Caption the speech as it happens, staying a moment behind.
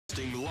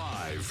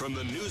Live from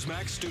the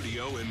Newsmax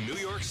studio in New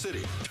York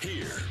City,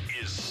 here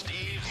is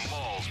Steve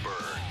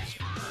Malzberg.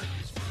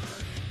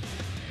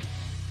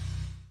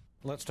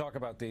 Let's talk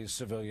about these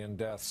civilian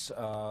deaths.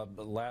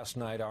 Last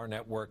night, our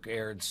network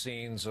aired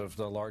scenes of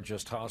the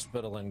largest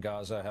hospital in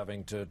Gaza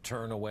having to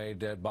turn away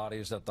dead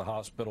bodies at the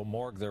hospital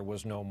morgue. There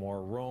was no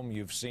more room.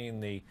 You've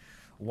seen the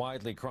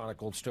widely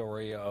chronicled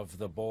story of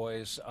the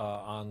boys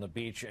on the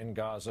beach in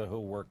Gaza who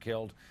were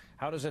killed.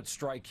 How does it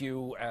strike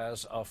you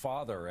as a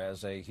father,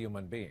 as a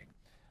human being?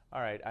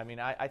 All right. I mean,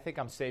 I think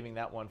I'm saving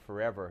that one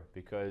forever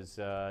because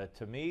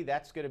to me,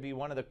 that's going to be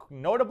one of the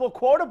notable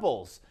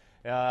quotables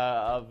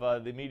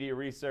of the Media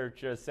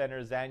Research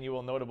Center's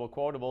annual notable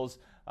quotables.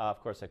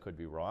 Of course, I could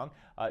be wrong.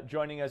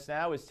 Joining us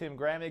now is Tim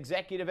Graham,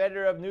 executive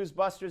editor of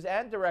NewsBusters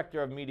and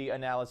director of media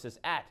analysis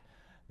at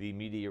the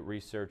Media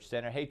Research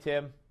Center. Hey,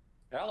 Tim.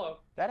 Hello.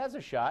 That has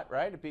a shot,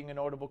 right, at being a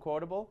notable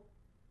quotable?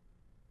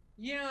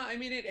 Yeah, I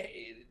mean,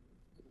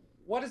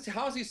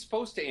 how is he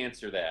supposed to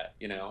answer that?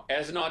 You know,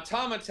 as an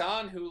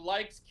automaton who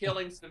likes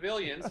killing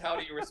civilians, how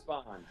do you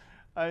respond?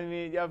 I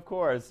mean, of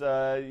course,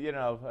 you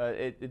know,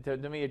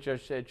 to me it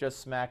just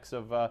smacks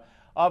of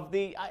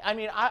the. I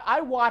mean, I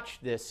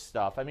watched this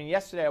stuff. I mean,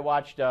 yesterday I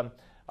watched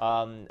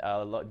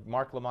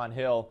Mark Lamont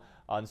Hill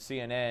on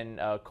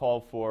CNN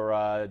call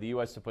for the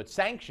U.S. to put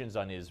sanctions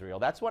on Israel.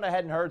 That's what I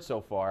hadn't heard so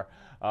far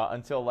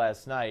until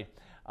last night.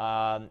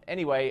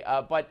 Anyway,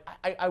 but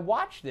I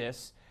watched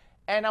this,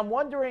 and I'm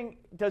wondering,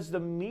 does the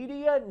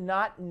media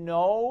not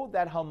know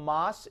that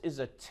Hamas is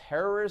a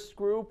terrorist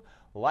group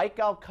like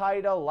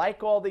Al-Qaeda,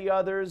 like all the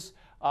others,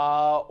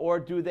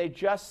 or do they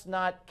just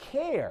not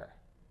care?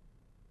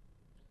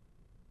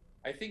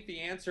 I think the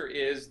answer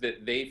is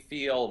that they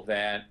feel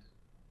that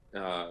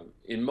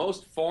in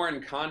most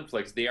foreign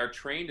conflicts, they are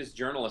trained as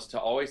journalists to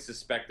always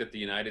suspect that the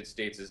United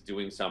States is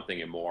doing something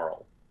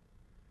immoral.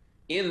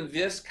 In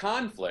this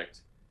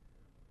conflict,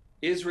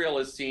 Israel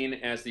is seen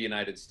as the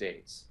United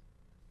States.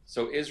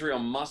 So Israel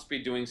must be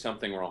doing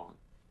something wrong,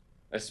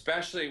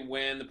 especially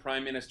when the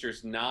prime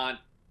minister's not,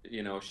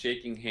 you know,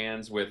 shaking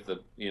hands with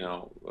the, you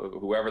know,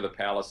 whoever the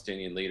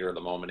Palestinian leader of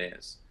the moment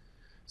is.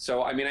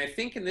 So, I mean, I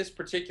think in this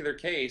particular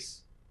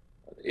case,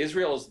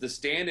 Israel is the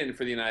stand-in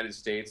for the United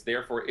States.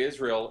 Therefore,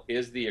 Israel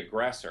is the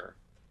aggressor,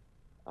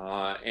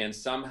 and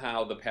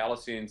somehow the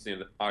Palestinians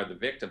are the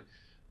victim.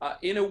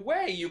 In a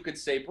way, you could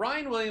say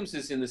Brian Williams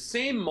is in the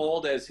same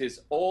mold as his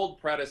old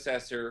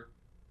predecessor,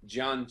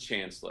 John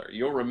Chancellor.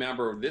 You'll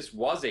remember this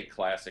was a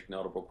classic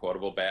notable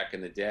quotable back in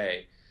the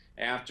day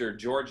after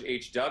George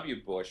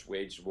H.W. Bush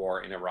waged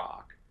war in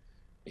Iraq.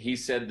 He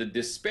said, "The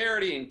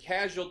disparity in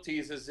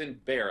casualties is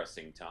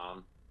embarrassing,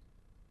 Tom."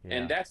 Yeah.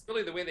 And that's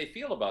really the way they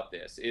feel about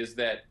this, is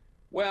that,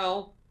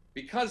 well,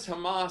 because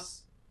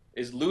Hamas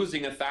is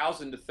losing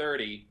 1,000 to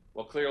 30,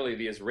 well, clearly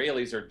the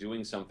Israelis are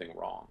doing something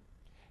wrong.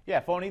 Yeah,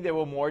 if only there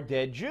were more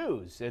dead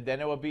Jews, then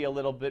it would be a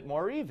little bit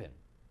more even.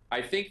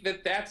 I think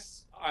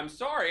I'm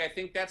sorry, I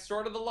think that's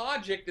sort of the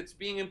logic that's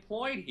being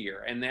employed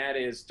here, and that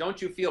is,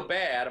 don't you feel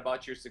bad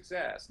about your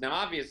success? Now,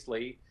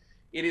 obviously,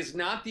 it is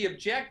not the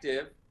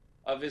objective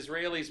of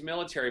Israelis'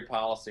 military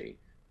policy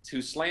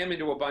to slam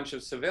into a bunch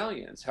of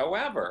civilians.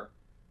 However,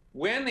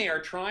 when they are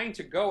trying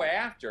to go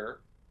after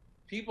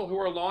people who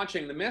are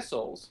launching the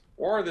missiles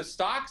or the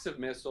stocks of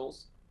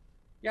missiles,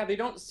 yeah, they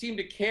don't seem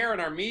to care in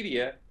our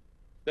media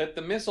that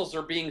the missiles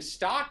are being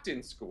stocked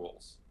in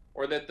schools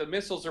or that the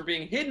missiles are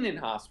being hidden in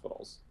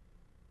hospitals.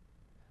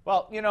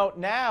 Well, you know,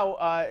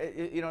 now,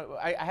 you know,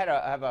 I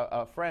have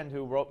a friend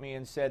who wrote me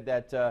and said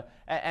that,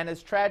 and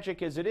as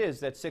tragic as it is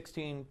that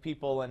 16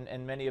 people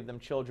and many of them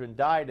children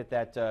died at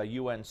that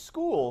UN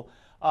school,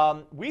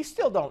 we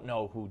still don't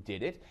know who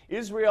did it.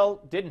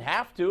 Israel didn't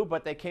have to,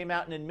 but they came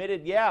out and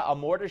admitted, yeah, a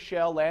mortar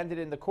shell landed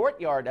in the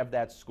courtyard of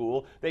that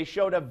school. They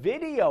showed a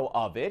video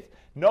of it.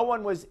 No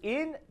one was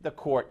in the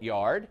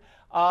courtyard.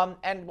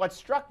 And what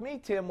struck me,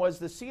 Tim, was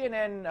the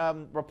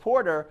CNN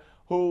reporter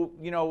who,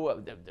 you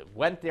know,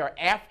 went there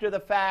after the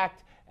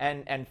fact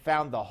and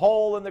found the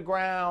hole in the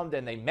ground,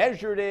 and they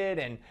measured it,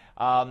 and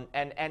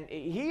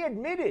he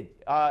admitted,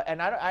 and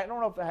I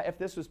don't know if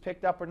this was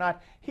picked up or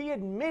not, he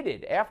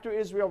admitted after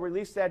Israel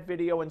released that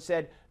video and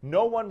said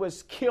no one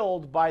was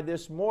killed by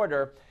this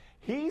mortar,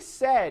 he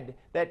said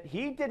that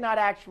he did not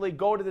actually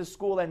go to the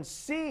school and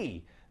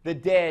see the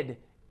dead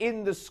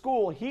in the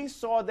school. He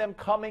saw them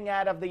coming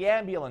out of the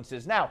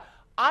ambulances. Now,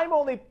 I'm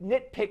only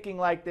nitpicking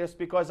like this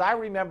because I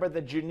remember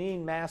the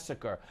Jenin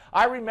massacre.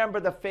 I remember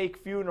the fake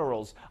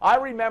funerals. I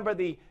remember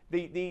the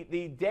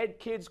dead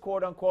kids,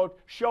 quote unquote,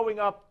 showing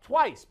up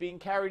twice, being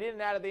carried in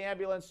and out of the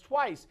ambulance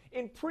twice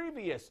in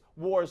previous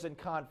wars and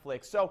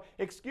conflicts. So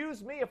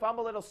excuse me if I'm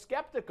a little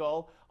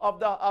skeptical of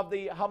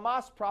the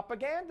Hamas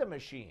propaganda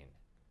machine.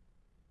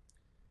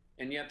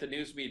 And yet the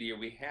news media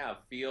we have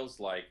feels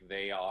like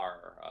they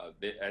are,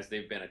 as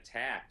they've been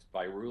attacked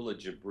by Rula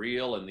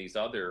Jibril and these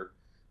other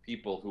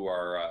people who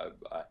are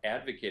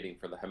advocating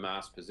for the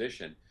Hamas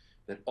position,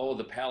 that, oh,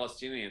 the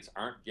Palestinians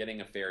aren't getting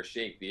a fair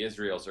shake. The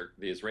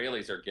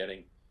Israelis are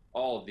getting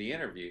all of the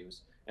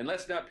interviews. And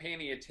let's not pay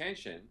any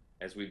attention,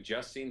 as we've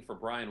just seen for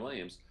Brian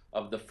Williams,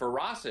 of the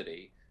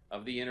ferocity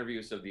of the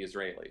interviews of the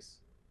Israelis.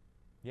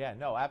 Yeah,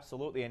 no,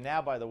 absolutely. And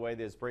now, by the way,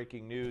 there's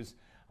breaking news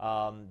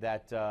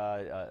that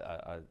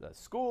a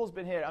school's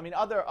been hit. I mean,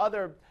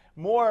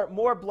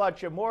 more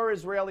bloodshed, more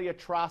Israeli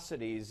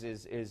atrocities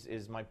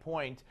is my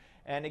point.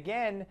 And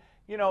again,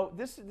 you know,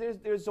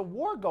 there's a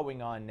war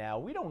going on now.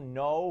 We don't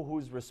know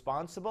who's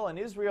responsible. And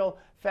Israel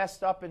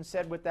fessed up and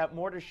said with that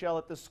mortar shell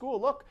at the school,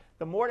 look,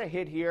 the mortar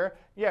hit here.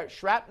 Yeah,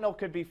 shrapnel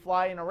could be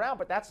flying around,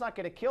 but that's not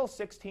going to kill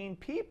 16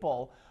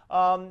 people.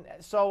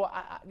 So,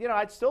 you know,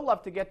 I'd still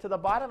love to get to the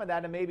bottom of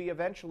that, and maybe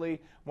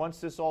eventually, once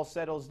this all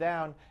settles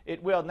down,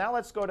 it will. Now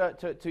let's go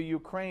to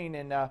Ukraine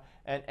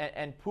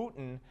and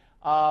Putin.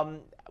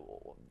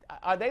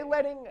 Are they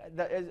letting,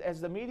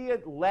 as the media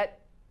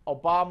let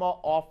Obama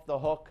off the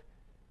hook?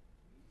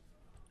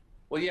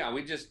 Well, yeah,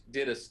 we just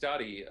did a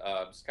study.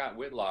 Scott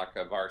Whitlock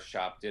of our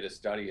shop did a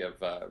study of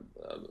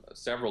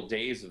several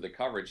days of the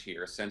coverage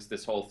here since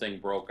this whole thing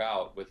broke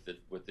out with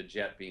the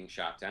jet being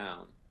shot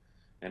down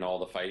and all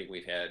the fighting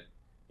we've had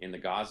in the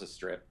Gaza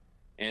Strip.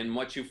 And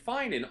what you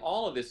find in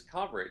all of this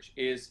coverage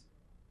is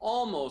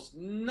almost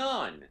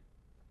none.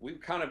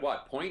 We've kind of,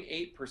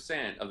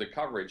 0.8% of the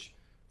coverage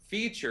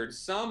featured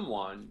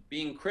someone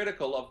being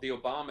critical of the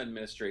Obama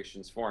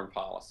administration's foreign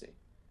policy.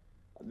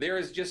 There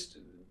is just,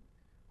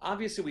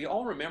 obviously, we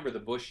all remember the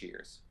Bush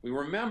years. We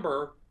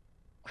remember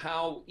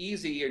how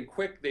easy and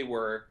quick they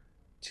were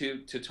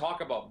to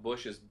talk about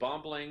Bush's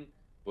bumbling,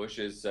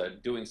 Bush's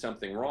doing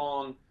something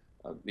wrong.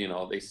 You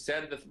know, they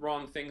said the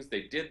wrong things,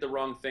 they did the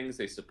wrong things,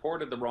 they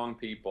supported the wrong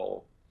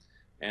people,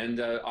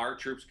 and our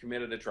troops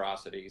committed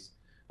atrocities.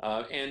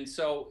 And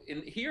so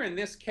here in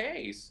this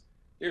case,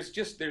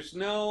 there's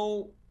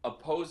no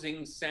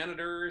opposing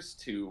senators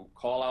to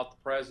call out the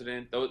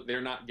president.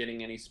 They're not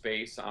getting any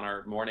space on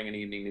our morning and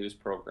evening news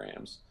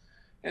programs.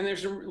 And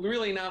there's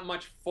really not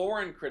much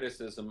foreign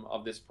criticism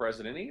of this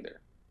president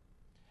either.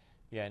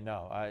 Yeah,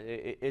 no,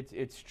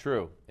 it's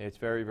true. It's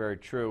very, very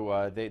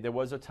true. There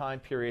was a time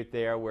period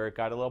there where it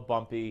got a little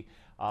bumpy,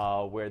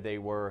 where they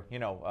were, you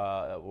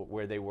know,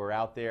 where they were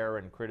out there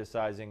and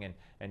criticizing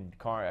and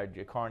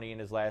Carney in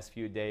his last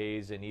few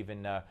days, and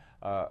even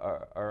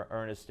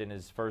Ernest in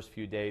his first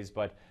few days.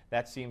 But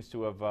that seems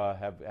to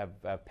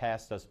have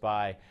passed us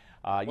by.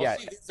 Well, yeah,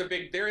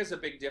 see, there is a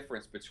big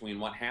difference between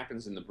what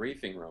happens in the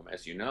briefing room,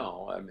 as you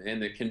know,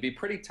 and it can be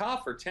pretty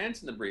tough or tense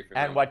in the briefing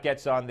room. And what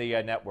gets on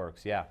the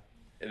networks, yeah.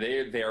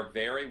 They are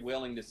very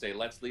willing to say,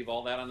 let's leave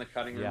all that on the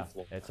cutting room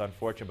floor. It's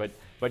unfortunate.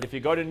 But if you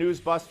go to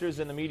NewsBusters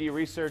and the Media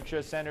Research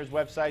Center's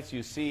websites,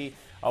 you see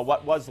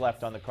what was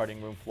left on the cutting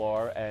room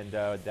floor, and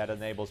that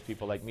enables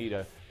people like me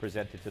to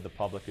present it to the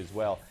public as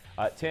well.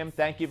 Tim,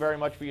 thank you very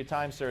much for your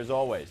time, sir, as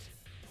always.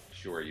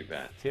 Sure, you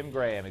bet. Tim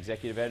Graham,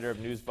 Executive Editor of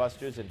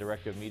NewsBusters and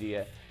Director of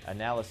Media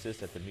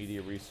Analysis at the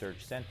Media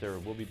Research Center.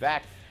 We'll be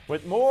back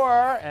with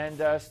more,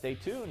 and stay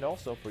tuned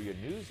also for your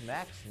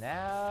Newsmax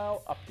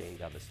Now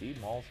update on the Steve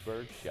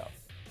Malzberg Show.